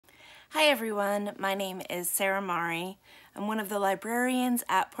Hi everyone, my name is Sarah Mari. I'm one of the librarians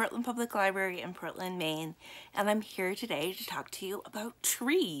at Portland Public Library in Portland, Maine, and I'm here today to talk to you about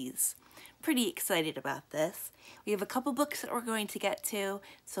trees. Pretty excited about this. We have a couple books that we're going to get to,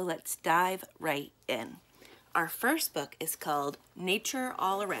 so let's dive right in. Our first book is called Nature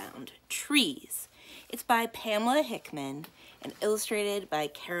All Around, Trees. It's by Pamela Hickman and illustrated by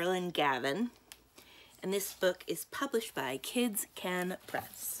Carolyn Gavin. And this book is published by Kids Can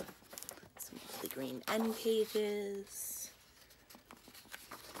Press. Some of the green end pages.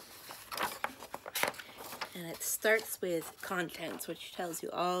 And it starts with contents, which tells you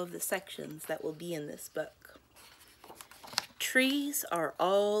all of the sections that will be in this book. Trees are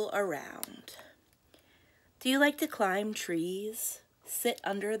all around. Do you like to climb trees? Sit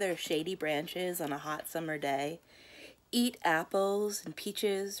under their shady branches on a hot summer day? Eat apples and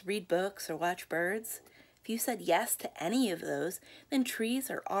peaches, read books, or watch birds? If you said yes to any of those, then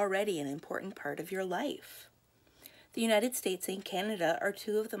trees are already an important part of your life. The United States and Canada are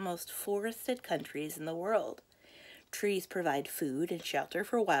two of the most forested countries in the world. Trees provide food and shelter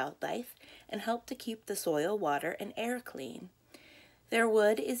for wildlife and help to keep the soil, water, and air clean. Their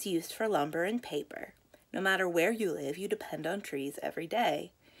wood is used for lumber and paper. No matter where you live, you depend on trees every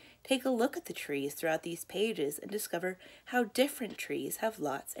day. Take a look at the trees throughout these pages and discover how different trees have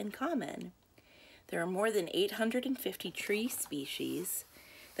lots in common. There are more than 850 tree species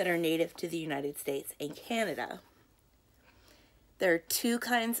that are native to the United States and Canada. There are two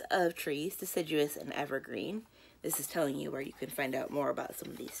kinds of trees, deciduous and evergreen. This is telling you where you can find out more about some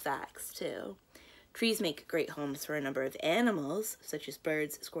of these facts too. Trees make great homes for a number of animals, such as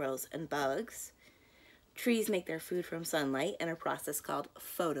birds, squirrels, and bugs. Trees make their food from sunlight in a process called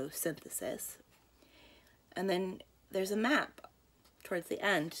photosynthesis. And then there's a map towards the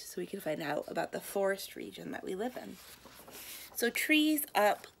end so we can find out about the forest region that we live in. So trees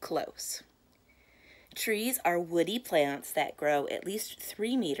up close. Trees are woody plants that grow at least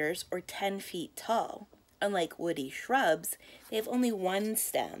 3 meters or 10 feet tall. Unlike woody shrubs, they have only one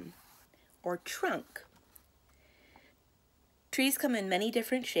stem or trunk. Trees come in many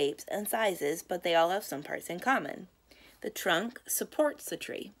different shapes and sizes, but they all have some parts in common. The trunk supports the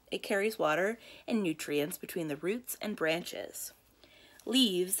tree. It carries water and nutrients between the roots and branches.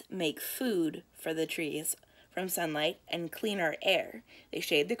 Leaves make food for the trees from sunlight and clean our air. They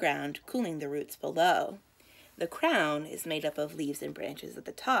shade the ground, cooling the roots below. The crown is made up of leaves and branches at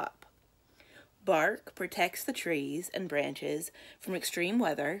the top. Bark protects the trees and branches from extreme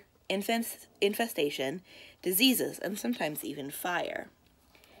weather, infestation, diseases, and sometimes even fire.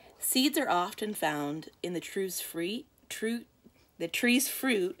 Seeds are often found in the tree's fruit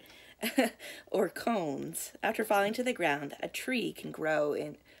or cones. After falling to the ground, a seed can grow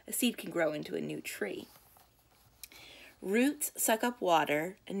into a new tree. Roots suck up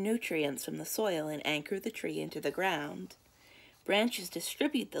water and nutrients from the soil and anchor the tree into the ground. Branches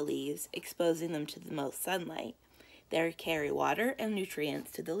distribute the leaves, exposing them to the most sunlight. They carry water and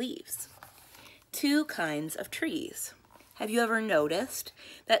nutrients to the leaves. Two kinds of trees. Have you ever noticed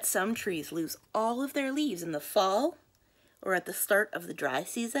that some trees lose all of their leaves in the fall or at the start of the dry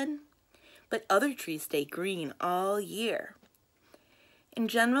season? But other trees stay green all year. In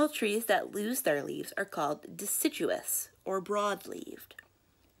general, trees that lose their leaves are called deciduous or broad-leaved.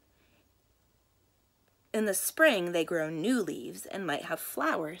 In the spring, they grow new leaves and might have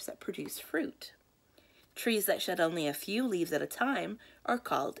flowers that produce fruit. Trees that shed only a few leaves at a time are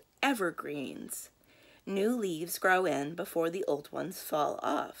called evergreens. New leaves grow in before the old ones fall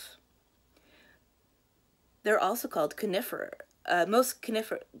off. They're also called conifers. Most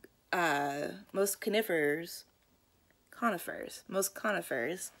conifers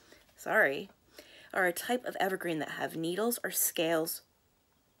are a type of evergreen that have needles or scales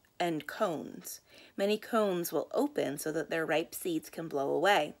and cones. Many cones will open so that their ripe seeds can blow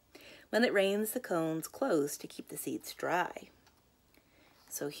away. When it rains, the cones close to keep the seeds dry.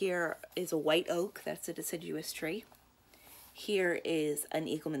 So here is a white oak, that's a deciduous tree. Here is an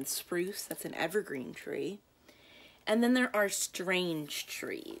Eagleman spruce, that's an evergreen tree. And then there are strange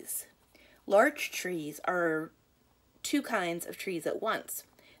trees. Large trees are two kinds of trees at once.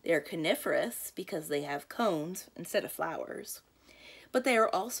 They are coniferous because they have cones instead of flowers. But they are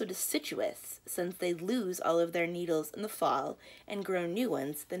also deciduous since they lose all of their needles in the fall and grow new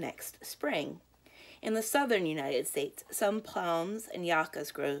ones the next spring. In the southern United States, some palms and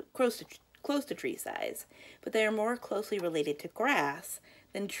yuccas grow close to tree size, but they are more closely related to grass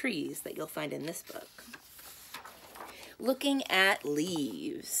than trees that you'll find in this book. Looking at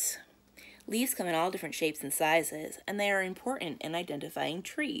leaves. Leaves come in all different shapes and sizes, and they are important in identifying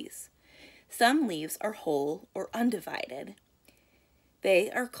trees. Some leaves are whole or undivided.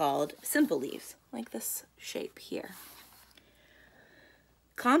 They are called simple leaves, like this shape here.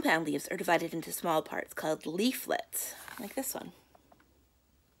 Compound leaves are divided into small parts called leaflets, like this one.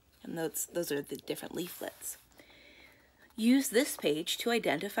 And those are the different leaflets. Use this page to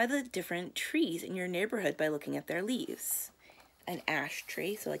identify the different trees in your neighborhood by looking at their leaves. An ash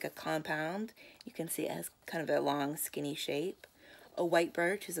tree, so like a compound, you can see it has kind of a long, skinny shape. A white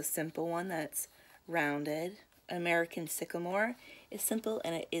birch is a simple one that's rounded. American sycamore is simple,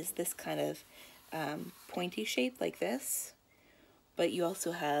 and it is this kind of pointy shape like this. But you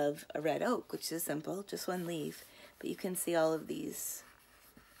also have a red oak, which is simple, just one leaf. But you can see all of these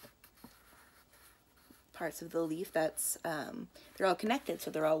parts of the leaf that's, they're all connected,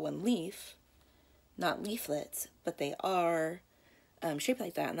 so they're all one leaf. Not leaflets, but they are shaped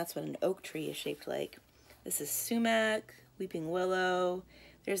like that, and that's what an oak tree is shaped like. This is sumac, weeping willow.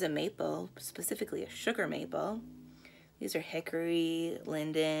 There's a maple, specifically a sugar maple. These are hickory,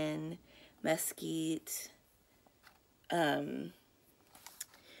 linden, mesquite.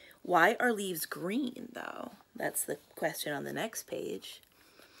 Why are leaves green, though? That's the question on the next page.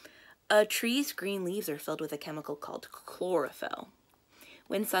 A tree's green leaves are filled with a chemical called chlorophyll.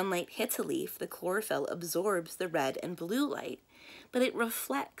 When sunlight hits a leaf, the chlorophyll absorbs the red and blue light, but it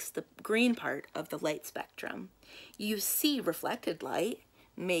reflects the green part of the light spectrum. You see reflected light,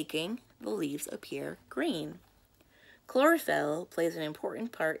 making the leaves appear green. Chlorophyll plays an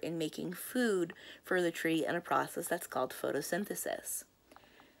important part in making food for the tree in a process that's called photosynthesis.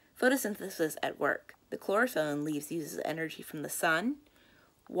 Photosynthesis at work. The chlorophyll in leaves uses energy from the sun,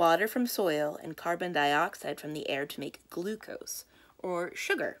 water from soil, and carbon dioxide from the air to make glucose, or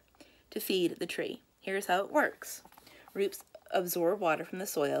sugar, to feed the tree. Here's how it works. Roots absorb water from the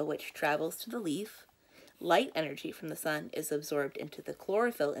soil, which travels to the leaf. Light energy from the sun is absorbed into the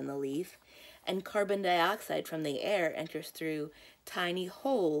chlorophyll in the leaf, and carbon dioxide from the air enters through tiny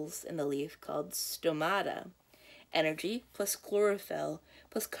holes in the leaf called stomata. Energy plus chlorophyll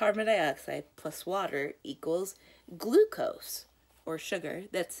plus carbon dioxide plus water equals glucose, or sugar,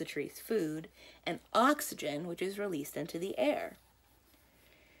 that's the tree's food, and oxygen, which is released into the air.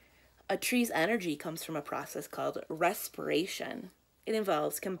 A tree's energy comes from a process called respiration. It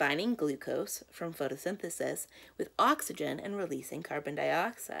involves combining glucose from photosynthesis with oxygen and releasing carbon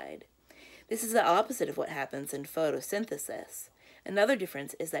dioxide. This is the opposite of what happens in photosynthesis. Another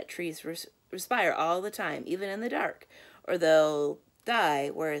difference is that trees respire all the time, even in the dark, or they'll die,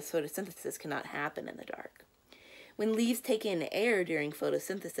 whereas photosynthesis cannot happen in the dark. When leaves take in air during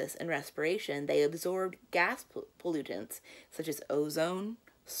photosynthesis and respiration, they absorb gas pollutants such as ozone,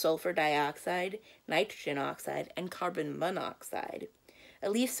 sulfur dioxide, nitrogen oxide, and carbon monoxide. A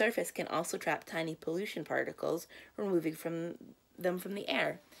leaf surface can also trap tiny pollution particles, removing them from the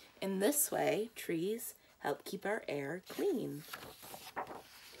air. In this way, trees help keep our air clean.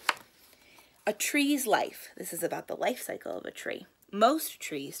 A tree's life. This is about the life cycle of a tree. Most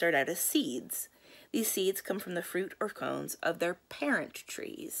trees start out as seeds. These seeds come from the fruit or cones of their parent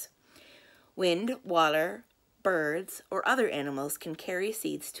trees. Wind, water, birds, or other animals can carry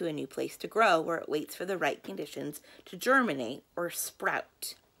seeds to a new place to grow, where it waits for the right conditions to germinate or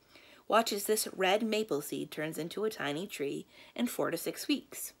sprout. Watch as this red maple seed turns into a tiny tree in 4 to 6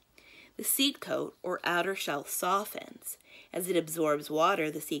 weeks. The seed coat, or outer shell, softens. As it absorbs water,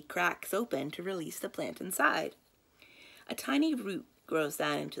 the seed cracks open to release the plant inside. A tiny root grows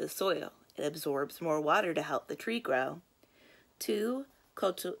down into the soil. It absorbs more water to help the tree grow. 2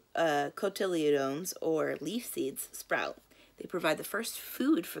 cotyledons, or leaf seeds, sprout. They provide the first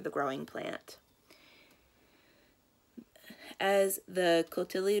food for the growing plant. As the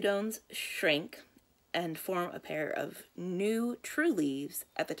cotyledons shrink and form a pair of new true leaves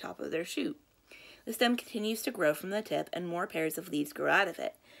at the top of their shoot. The stem continues to grow from the tip, and more pairs of leaves grow out of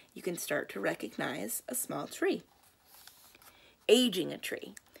it. You can start to recognize a small tree. Aging a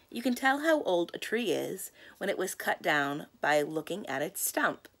tree. You can tell how old a tree is when it was cut down by looking at its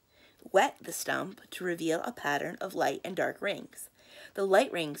stump. Wet the stump to reveal a pattern of light and dark rings. The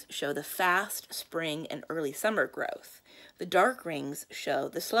light rings show the fast spring and early summer growth. The dark rings show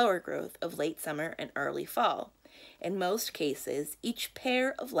the slower growth of late summer and early fall. In most cases, each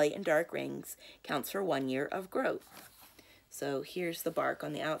pair of light and dark rings counts for 1 year of growth. So here's the bark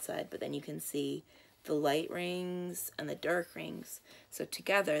on the outside, but then you can see the light rings and the dark rings. So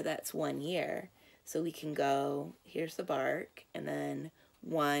together, that's 1 year. So we can go, here's the bark, and then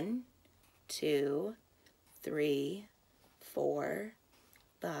 1, 2, 3, 4,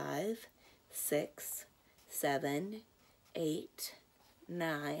 5, 6, 7, 8,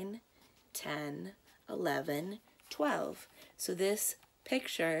 9, 10, 11, 12. So this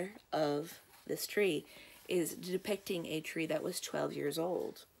picture of this tree is depicting a tree that was 12 years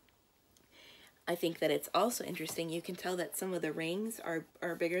old. I think that it's also interesting. You can tell that some of the rings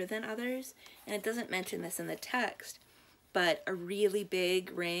are bigger than others, and it doesn't mention this in the text, but a really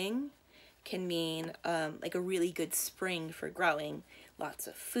big ring can mean like a really good spring for growing. Lots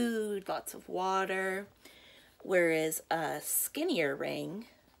of food, lots of water, whereas a skinnier ring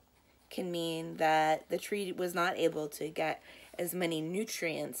can mean that the tree was not able to get as many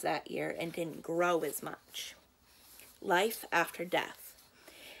nutrients that year and didn't grow as much. Life after death.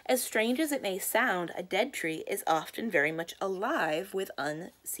 As strange as it may sound, a dead tree is often very much alive with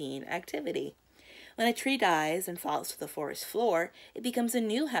unseen activity. When a tree dies and falls to the forest floor, it becomes a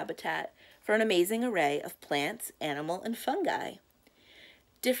new habitat for an amazing array of plants, animal, and fungi.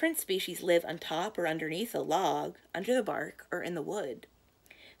 Different species live on top or underneath a log, under the bark, or in the wood.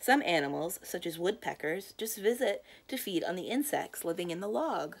 Some animals, such as woodpeckers, just visit to feed on the insects living in the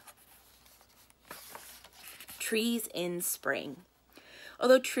log. Trees in spring.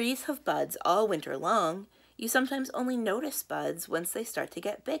 Although trees have buds all winter long, you sometimes only notice buds once they start to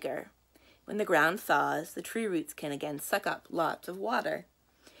get bigger. When the ground thaws, the tree roots can again suck up lots of water.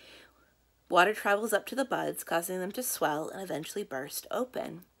 Water travels up to the buds, causing them to swell and eventually burst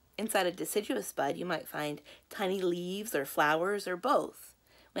open. Inside a deciduous bud, you might find tiny leaves or flowers or both.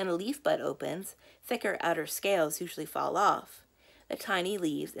 When a leaf bud opens, thicker outer scales usually fall off. The tiny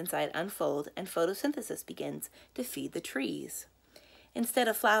leaves inside unfold and photosynthesis begins to feed the trees. Instead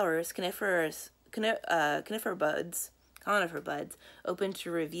of flowers, conifer buds open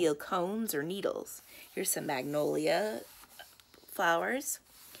to reveal cones or needles. Here's some magnolia flowers.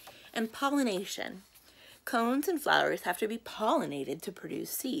 And pollination. Cones and flowers have to be pollinated to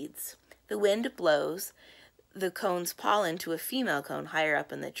produce seeds. The wind blows the cone's pollen to a female cone higher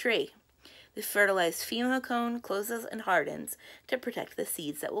up in the tree. The fertilized female cone closes and hardens to protect the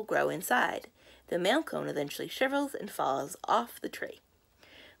seeds that will grow inside. The male cone eventually shrivels and falls off the tree.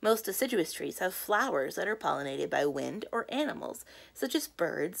 Most deciduous trees have flowers that are pollinated by wind or animals, such as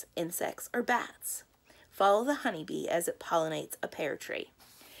birds, insects, or bats. Follow the honeybee as it pollinates a pear tree.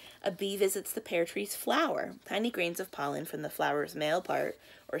 A bee visits the pear tree's flower. Tiny grains of pollen from the flower's male part,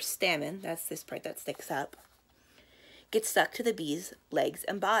 or stamen, that's this part that sticks up, get stuck to the bee's legs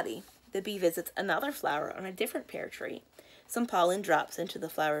and body. The bee visits another flower on a different pear tree. Some pollen drops into the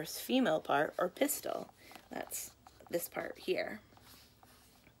flower's female part, or pistil. That's this part here.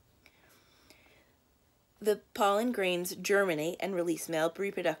 The pollen grains germinate and release male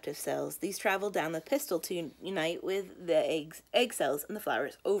reproductive cells. These travel down the pistil to unite with the egg cells in the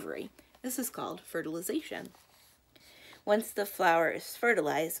flower's ovary. This is called fertilization. Once the flower is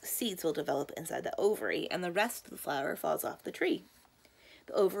fertilized, seeds will develop inside the ovary, and the rest of the flower falls off the tree.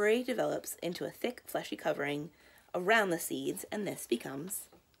 The ovary develops into a thick, fleshy covering around the seeds, and this becomes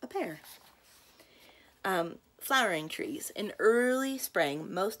a pear. Flowering trees. In early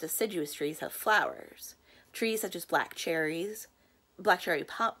spring, most deciduous trees have flowers. Trees such as black cherry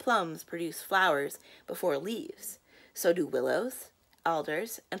plums produce flowers before leaves. So do willows,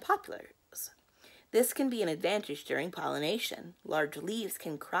 alders, and poplars. This can be an advantage during pollination. Large leaves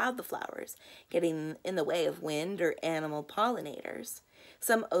can crowd the flowers, getting in the way of wind or animal pollinators.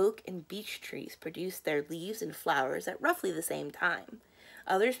 Some oak and beech trees produce their leaves and flowers at roughly the same time.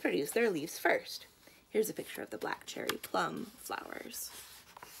 Others produce their leaves first. Here's a picture of the black cherry plum flowers.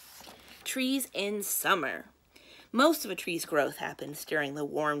 Trees in summer. Most of a tree's growth happens during the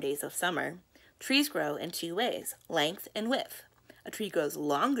warm days of summer. Trees grow in two ways, length and width. A tree grows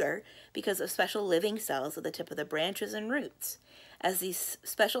longer because of special living cells at the tip of the branches and roots. As these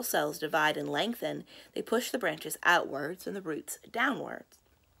special cells divide and lengthen, they push the branches outwards and the roots downwards.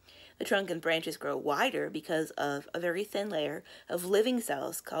 The trunk and branches grow wider because of a very thin layer of living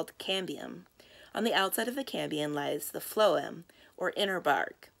cells called cambium. On the outside of the cambium lies the phloem, or inner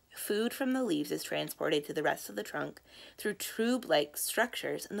bark. Food from the leaves is transported to the rest of the trunk through tube-like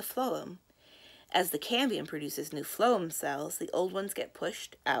structures in the phloem. As the cambium produces new phloem cells, the old ones get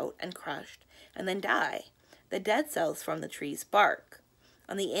pushed out and crushed and then die. The dead cells form the tree's bark.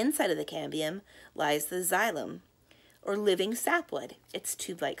 On the inside of the cambium lies the xylem, or living sapwood. Its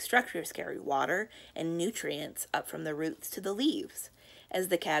tube-like structures carry water and nutrients up from the roots to the leaves. As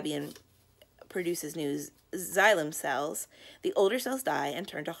the cambium produces new xylem cells, the older cells die and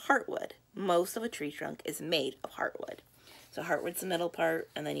turn to heartwood. Most of a tree trunk is made of heartwood. So heartwood's the middle part,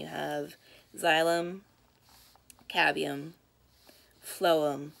 and then you have xylem, cambium,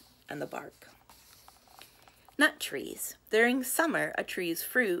 phloem, and the bark. Nut trees. During summer, a tree's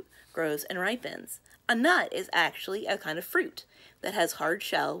fruit grows and ripens. A nut is actually a kind of fruit that has hard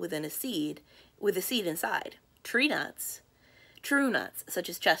shell within a seed, with a seed inside. Tree nuts True nuts, such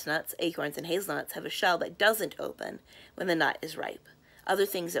as chestnuts, acorns, and hazelnuts, have a shell that doesn't open when the nut is ripe. Other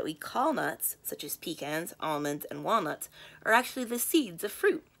things that we call nuts, such as pecans, almonds, and walnuts, are actually the seeds of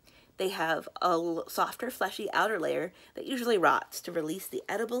fruit. They have a softer, fleshy outer layer that usually rots to release the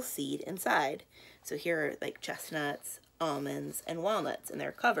edible seed inside. So here are like chestnuts, almonds, and walnuts and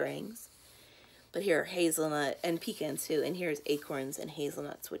their coverings. But here are hazelnut and pecans too, and here's acorns and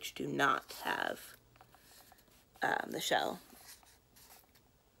hazelnuts, which do not have the shell.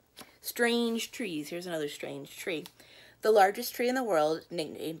 Strange trees. Here's another strange tree. The largest tree in the world,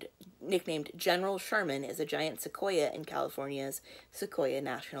 nicknamed General Sherman, is a giant sequoia in California's Sequoia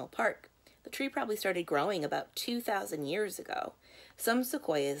National Park. The tree probably started growing about 2,000 years ago. Some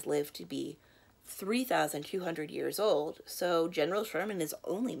sequoias live to be 3,200 years old, so General Sherman is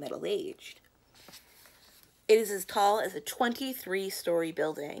only middle-aged. It is as tall as a 23-story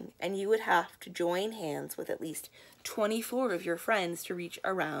building, and you would have to join hands with at least 24 of your friends to reach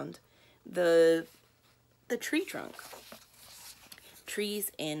around the tree trunk.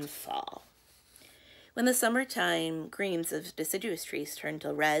 Trees in fall. When the summertime greens of deciduous trees turn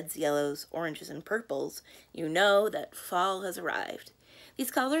to reds, yellows, oranges, and purples, you know that fall has arrived.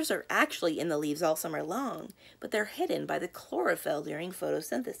 These colors are actually in the leaves all summer long, but they're hidden by the chlorophyll during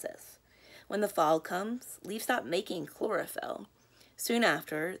photosynthesis. When the fall comes, leaves stop making chlorophyll. Soon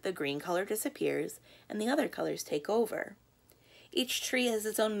after, the green color disappears and the other colors take over. Each tree has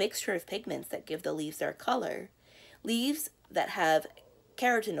its own mixture of pigments that give the leaves their color. Leaves that have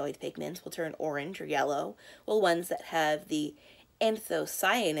carotenoid pigments will turn orange or yellow, while ones that have the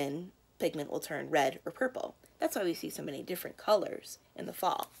anthocyanin pigment will turn red or purple. That's why we see so many different colors in the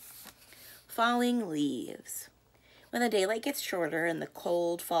fall. Falling leaves. When the daylight gets shorter and the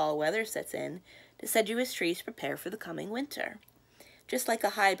cold fall weather sets in, deciduous trees prepare for the coming winter. Just like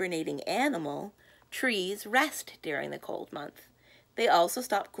a hibernating animal, trees rest during the cold month. They also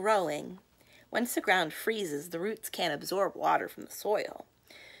stop growing. Once the ground freezes, the roots can't absorb water from the soil.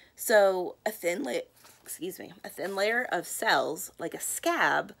 So a thin layer of cells, like a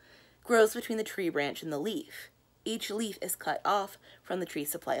scab, grows between the tree branch and the leaf. Each leaf is cut off from the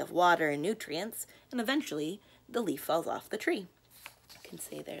tree's supply of water and nutrients, and eventually the leaf falls off the tree. You can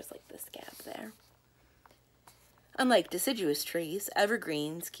see there's like the scab there. Unlike deciduous trees,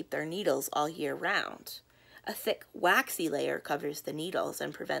 evergreens keep their needles all year round. A thick, waxy layer covers the needles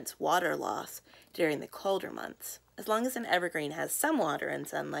and prevents water loss during the colder months. As long as an evergreen has some water and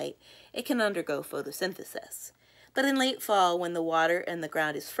sunlight, it can undergo photosynthesis. But in late fall, when the water in the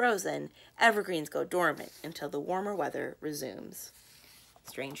ground is frozen, evergreens go dormant until the warmer weather resumes.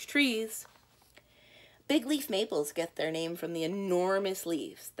 Strange trees. Big leaf maples get their name from the enormous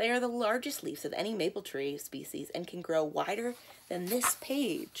leaves. They are the largest leaves of any maple tree species and can grow wider than this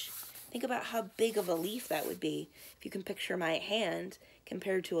page. Think about how big of a leaf that would be if you can picture my hand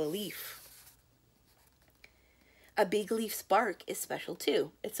compared to a leaf. A big leaf's bark is special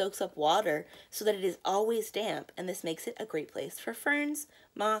too. It soaks up water so that it is always damp, and this makes it a great place for ferns,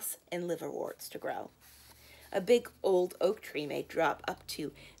 moss, and liverworts to grow. A big old oak tree may drop up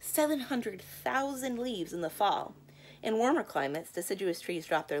to 700,000 leaves in the fall. In warmer climates, deciduous trees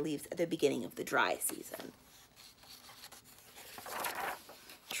drop their leaves at the beginning of the dry season.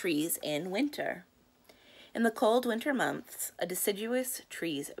 Trees in winter. In the cold winter months, a deciduous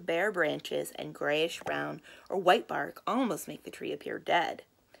tree's bare branches and grayish-brown or white bark almost make the tree appear dead.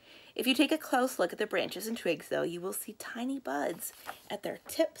 If you take a close look at the branches and twigs, though, you will see tiny buds at their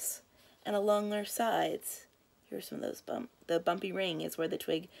tips and along their sides. Here's some of those the bumpy ring is where the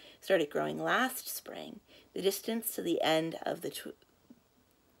twig started growing last spring. The distance to the end of the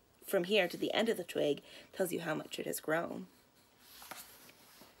from here to the end of the twig tells you how much it has grown.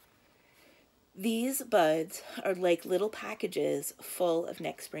 These buds are like little packages full of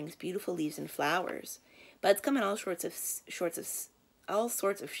next spring's beautiful leaves and flowers. Buds come in all sorts of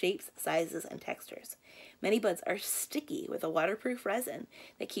shapes, sizes, and textures. Many buds are sticky with a waterproof resin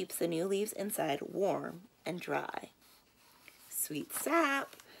that keeps the new leaves inside warm and dry. Sweet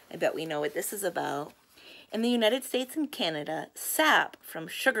sap. I bet we know what this is about. In the United States and Canada, sap from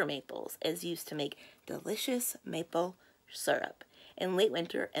sugar maples is used to make delicious maple syrup in late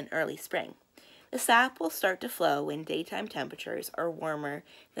winter and early spring. The sap will start to flow when daytime temperatures are warmer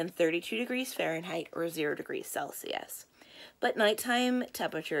than 32 degrees Fahrenheit or 0 degrees Celsius. But nighttime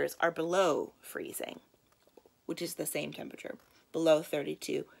temperatures are below freezing, which is the same temperature, below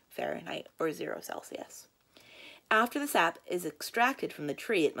 32 Fahrenheit or 0 Celsius. After the sap is extracted from the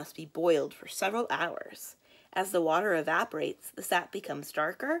tree, it must be boiled for several hours. As the water evaporates, the sap becomes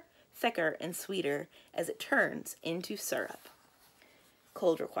darker, thicker, and sweeter as it turns into syrup.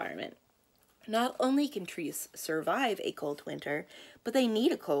 Cold requirement. Not only can trees survive a cold winter, but they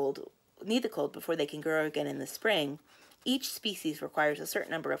need the cold before they can grow again in the spring. Each species requires a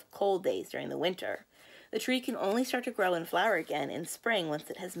certain number of cold days during the winter. The tree can only start to grow and flower again in spring once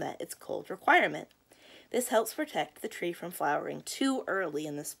it has met its cold requirement. This helps protect the tree from flowering too early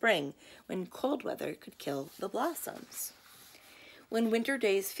in the spring, when cold weather could kill the blossoms. When winter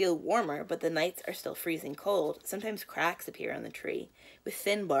days feel warmer but the nights are still freezing cold, sometimes cracks appear on the tree with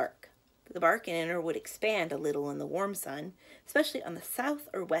thin bark. The bark and inner wood expand a little in the warm sun, especially on the south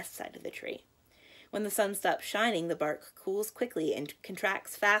or west side of the tree. When the sun stops shining, the bark cools quickly and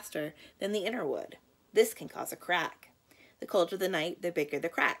contracts faster than the inner wood. This can cause a crack. The colder the night, the bigger the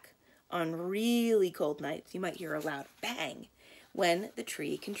crack. On really cold nights, you might hear a loud bang when the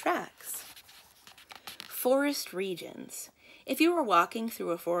tree contracts. Forest regions. If you were walking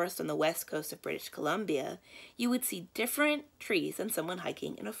through a forest on the west coast of British Columbia, you would see different trees than someone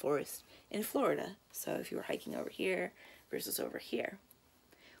hiking in a forest in Florida. So if you were hiking over here versus over here.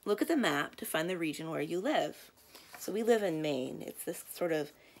 Look at the map to find the region where you live. So we live in Maine. It's this sort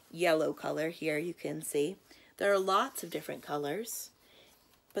of yellow color here you can see. There are lots of different colors,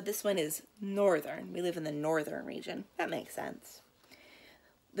 but this one is northern. We live in the northern region. That makes sense.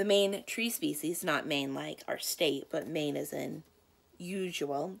 The main tree species, not Maine like our state, but Maine as in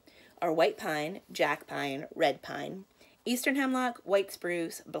usual, are white pine, jack pine, red pine, eastern hemlock, white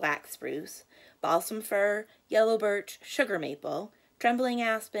spruce, black spruce, balsam fir, yellow birch, sugar maple, trembling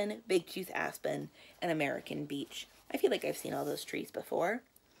aspen, big-tooth aspen, and American beech. I feel like I've seen all those trees before.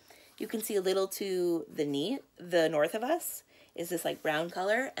 You can see a little to the north of us is this like brown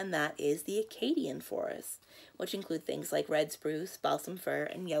color, and that is the Acadian forest, which include things like red spruce, balsam fir,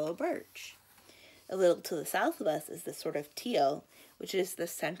 and yellow birch. A little to the south of us is this sort of teal, which is the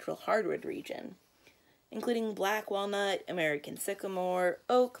central hardwood region, including black walnut, American sycamore,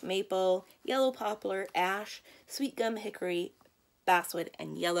 oak, maple, yellow poplar, ash, sweet gum hickory, basswood,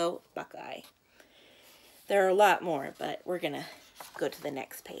 and yellow buckeye. There are a lot more, but we're going to go to the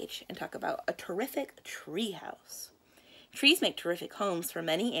next page and talk about a terrific tree house. Trees make terrific homes for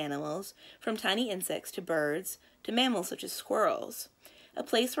many animals, from tiny insects to birds to mammals such as squirrels. A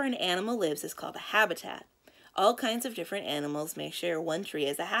place where an animal lives is called a habitat. All kinds of different animals may share one tree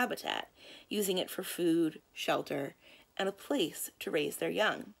as a habitat, using it for food, shelter, and a place to raise their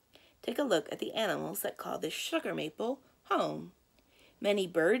young. Take a look at the animals that call this sugar maple home. Many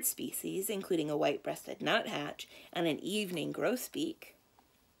bird species, including a white-breasted nuthatch and an evening grosbeak,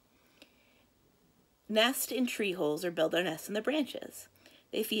 nest in tree holes or build their nests in the branches.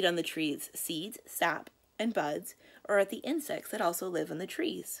 They feed on the tree's seeds, sap, and buds, or at the insects that also live in the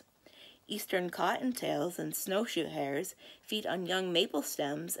trees. Eastern cottontails and snowshoe hares feed on young maple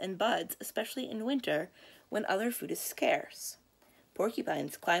stems and buds, especially in winter when other food is scarce.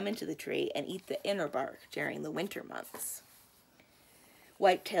 Porcupines climb into the tree and eat the inner bark during the winter months.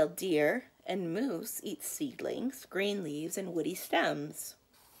 White-tailed deer and moose eat seedlings, green leaves, and woody stems.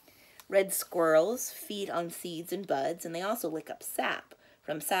 Red squirrels feed on seeds and buds, and they also lick up sap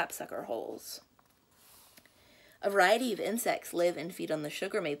from sapsucker holes. A variety of insects live and feed on the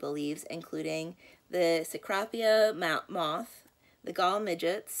sugar maple leaves, including the Cecropia moth, the gall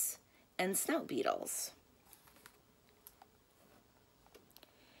midgets, and snout beetles.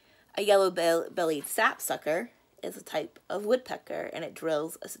 A yellow-bellied sapsucker is a type of woodpecker, and it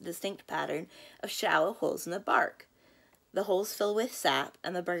drills a distinct pattern of shallow holes in the bark. The holes fill with sap,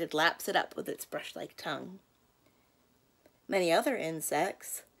 and the bird laps it up with its brush-like tongue. Many other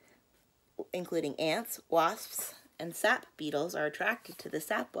insects, including ants, wasps, and sap beetles, are attracted to the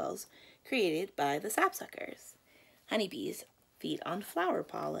sap wells created by the sapsuckers. Honeybees feed on flower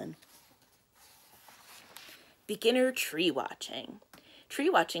pollen. Beginner tree watching. Tree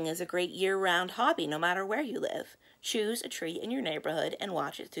watching is a great year-round hobby no matter where you live. Choose a tree in your neighborhood and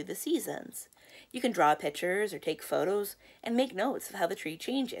watch it through the seasons. You can draw pictures or take photos and make notes of how the tree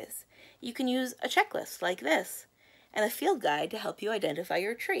changes. You can use a checklist like this and a field guide to help you identify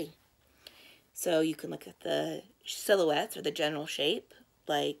your tree. So you can look at the silhouettes or the general shape,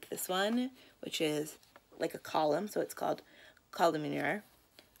 like this one, which is like a column, so it's called columnar,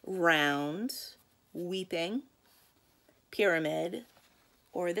 round, weeping, pyramid,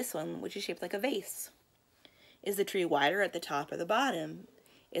 or this one, which is shaped like a vase. Is the tree wider at the top or the bottom?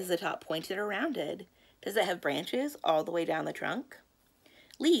 Is the top pointed or rounded? Does it have branches all the way down the trunk?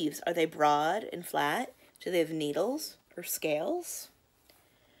 Leaves, are they broad and flat? Do they have needles or scales?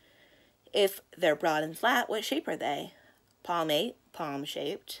 If they're broad and flat, what shape are they? Palmate,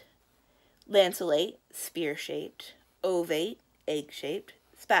 palm-shaped. Lanceolate, spear-shaped. Ovate, egg-shaped.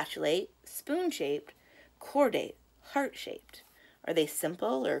 Spatulate, spoon-shaped. Cordate, heart-shaped. Are they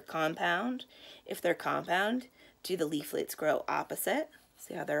simple or compound? If they're compound, do the leaflets grow opposite?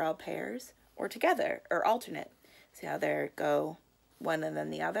 See how they're all pairs? Or together, or alternate? See how they go one and then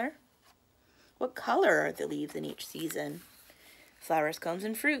the other? What color are the leaves in each season? Flowers, cones,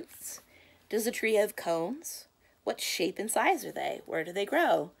 and fruits. Does the tree have cones? What shape and size are they? Where do they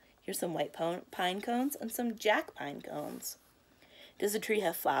grow? Here's some white pine cones and some jack pine cones. Does the tree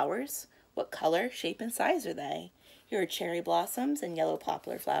have flowers? What color, shape, and size are they? Here are cherry blossoms and yellow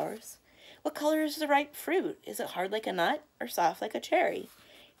poplar flowers. What color is the ripe fruit? Is it hard like a nut or soft like a cherry?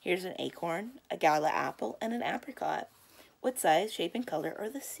 Here's an acorn, a gala apple, and an apricot. What size, shape, and color are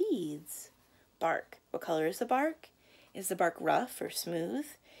the seeds? Bark. What color is the bark? Is the bark rough or smooth?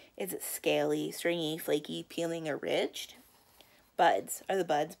 Is it scaly, stringy, flaky, peeling, or ridged? Buds. Are the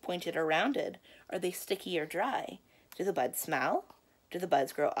buds pointed or rounded? Are they sticky or dry? Do the buds smell? Do the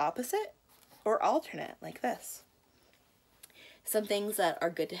buds grow opposite or alternate like this? Some things that are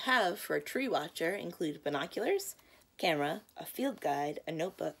good to have for a tree watcher include binoculars, camera, a field guide, a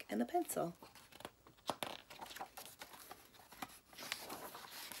notebook, and a pencil.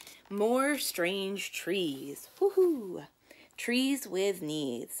 More strange trees. Woohoo! Trees with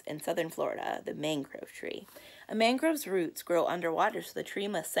needs. In southern Florida, the mangrove tree. A mangrove's roots grow underwater, so the tree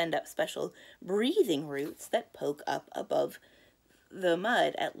must send up special breathing roots that poke up above the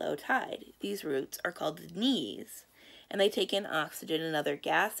mud at low tide. These roots are called knees, and they take in oxygen and other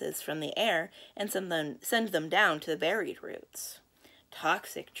gases from the air and send them down to the buried roots.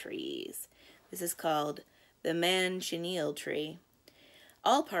 Toxic trees. This is called the manchineel tree.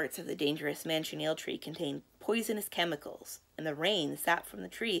 All parts of the dangerous manchineel tree contain poisonous chemicals, and the rain, sap from the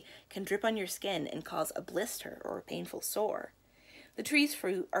tree, can drip on your skin and cause a blister or a painful sore. The tree's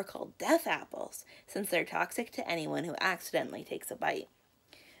fruit are called death apples, since they're toxic to anyone who accidentally takes a bite.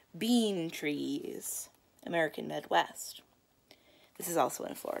 Bean trees. American Midwest. This is also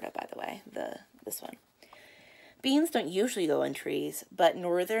in Florida, by the way, this one. Beans don't usually go on trees, but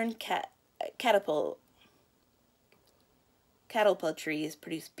northern catalpa trees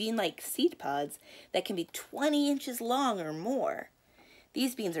produce bean-like seed pods that can be 20 inches long or more.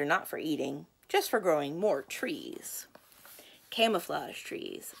 These beans are not for eating, just for growing more trees. Camouflage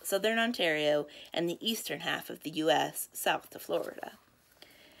trees, southern Ontario and the eastern half of the U.S., south to Florida.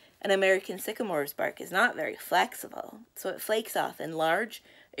 An American sycamore's bark is not very flexible, so it flakes off in large,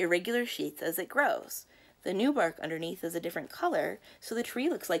 irregular sheets as it grows. The new bark underneath is a different color, so the tree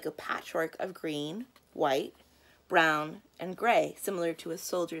looks like a patchwork of green, white, brown, and gray, similar to a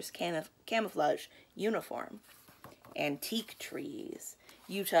soldier's camouflage uniform. Antique trees.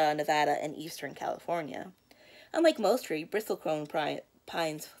 Utah, Nevada, and eastern California. Unlike most trees, bristlecone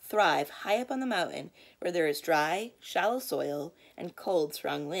pines thrive high up on the mountain where there is dry, shallow soil and cold,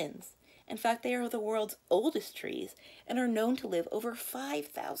 strong winds. In fact, they are the world's oldest trees and are known to live over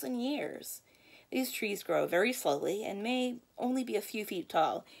 5,000 years. These trees grow very slowly and may only be a few feet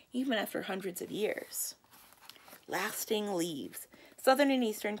tall, even after hundreds of years. Lasting leaves. Southern and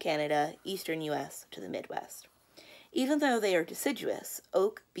eastern Canada, eastern U.S. to the Midwest. Even though they are deciduous,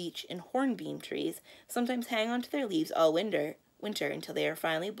 oak, beech, and hornbeam trees sometimes hang onto their leaves all winter until they are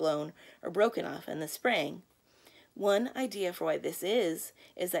finally blown or broken off in the spring. One idea for why this is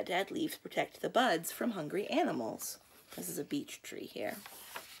that dead leaves protect the buds from hungry animals. This is a beech tree here.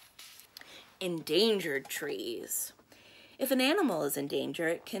 Endangered trees. If an animal is in danger,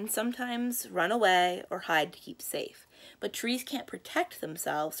 it can sometimes run away or hide to keep safe. But trees can't protect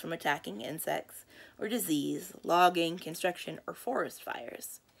themselves from attacking insects or disease, logging, construction, or forest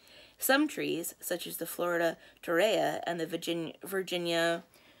fires. Some trees, such as the Florida torreya and the Virginia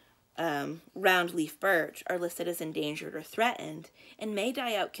roundleaf birch, are listed as endangered or threatened and may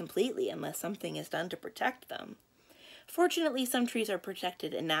die out completely unless something is done to protect them. Fortunately, some trees are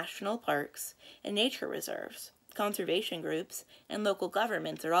protected in national parks and nature reserves. Conservation groups and local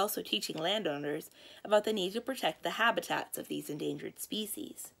governments are also teaching landowners about the need to protect the habitats of these endangered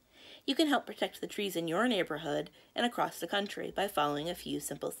species. You can help protect the trees in your neighborhood and across the country by following a few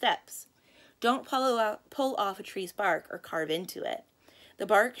simple steps. Don't pull off a tree's bark or carve into it. The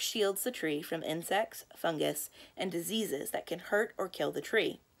bark shields the tree from insects, fungus, and diseases that can hurt or kill the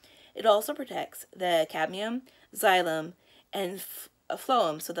tree. It also protects the cadmium, xylem, and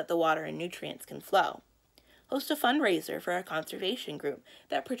phloem so that the water and nutrients can flow. Host a fundraiser for a conservation group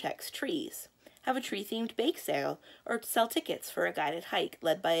that protects trees. Have a tree-themed bake sale or sell tickets for a guided hike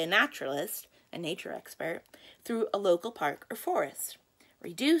led by a naturalist, a nature expert, through a local park or forest.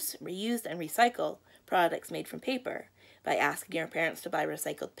 Reduce, reuse, and recycle products made from paper by asking your parents to buy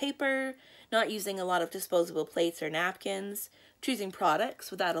recycled paper, not using a lot of disposable plates or napkins, choosing products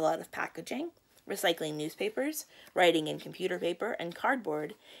without a lot of packaging, recycling newspapers, writing in computer paper and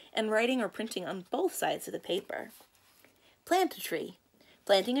cardboard, and writing or printing on both sides of the paper. Plant a tree.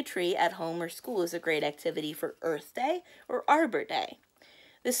 Planting a tree at home or school is a great activity for Earth Day or Arbor Day.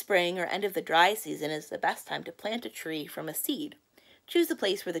 This spring or end of the dry season is the best time to plant a tree from a seed. Choose a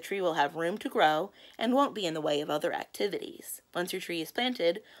place where the tree will have room to grow and won't be in the way of other activities. Once your tree is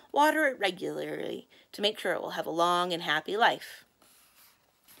planted, water it regularly to make sure it will have a long and happy life.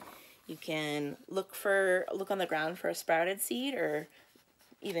 You can look on the ground for a sprouted seed or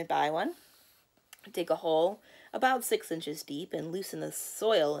even buy one. Dig a hole about 6 inches deep and loosen the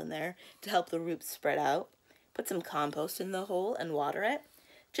soil in there to help the roots spread out. Put some compost in the hole and water it.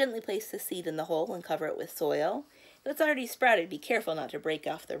 Gently place the seed in the hole and cover it with soil. If it's already sprouted, be careful not to break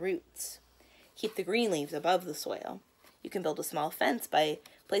off the roots. Keep the green leaves above the soil. You can build a small fence by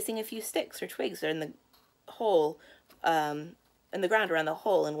placing a few sticks or twigs in the hole, in the ground around the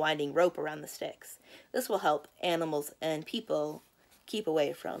hole and winding rope around the sticks. This will help animals and people keep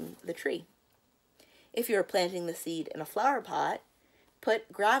away from the tree. If you're planting the seed in a flower pot,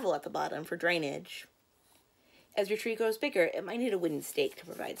 put gravel at the bottom for drainage. As your tree grows bigger, it might need a wooden stake to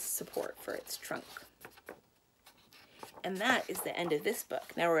provide support for its trunk. And that is the end of this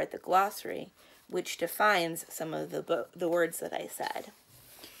book. Now we're at the glossary, which defines some of the words that I said.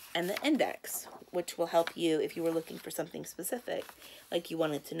 And the index, which will help you if you were looking for something specific, like you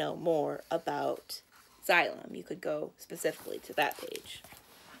wanted to know more about xylem. You could go specifically to that page.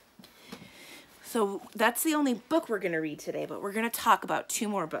 So that's the only book we're going to read today, but we're going to talk about 2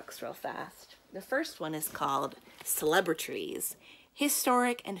 more books real fast. The first one is called Celebrities,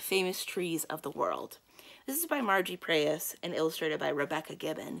 Historic and Famous Trees of the World. This is by Margie Preyes and illustrated by Rebecca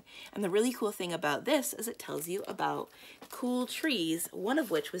Gibbon. And the really cool thing about this is it tells you about cool trees, one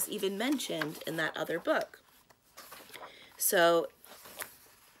of which was even mentioned in that other book. So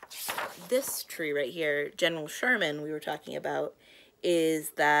this tree right here, General Sherman, we were talking about, is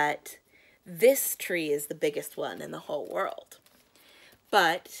that this tree is the biggest one in the whole world.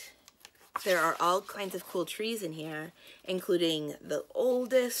 But there are all kinds of cool trees in here, including the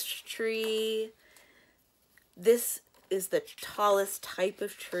oldest tree. This is the tallest type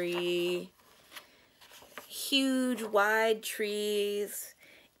of tree. Huge, wide trees.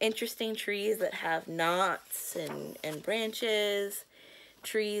 Interesting trees that have knots and branches.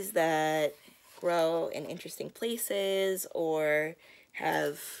 Trees that grow in interesting places or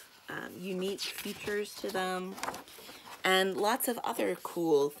have unique features to them. And lots of other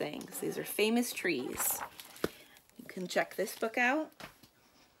cool things. These are famous trees. You can check this book out.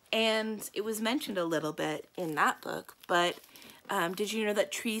 And it was mentioned a little bit in that book, but did you know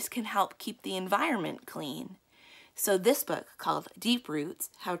that trees can help keep the environment clean? So this book, called Deep Roots,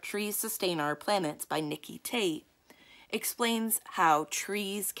 How Trees Sustain Our Planets by Nikki Tate, explains how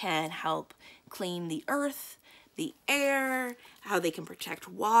trees can help clean the earth, the air, how they can protect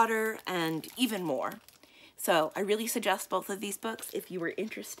water, and even more. So I really suggest both of these books if you were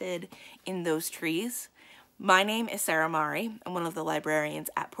interested in those trees. My name is Sarah Mari. I'm one of the librarians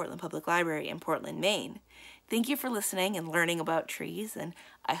at Portland Public Library in Portland, Maine. Thank you for listening and learning about trees, and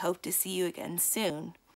I hope to see you again soon.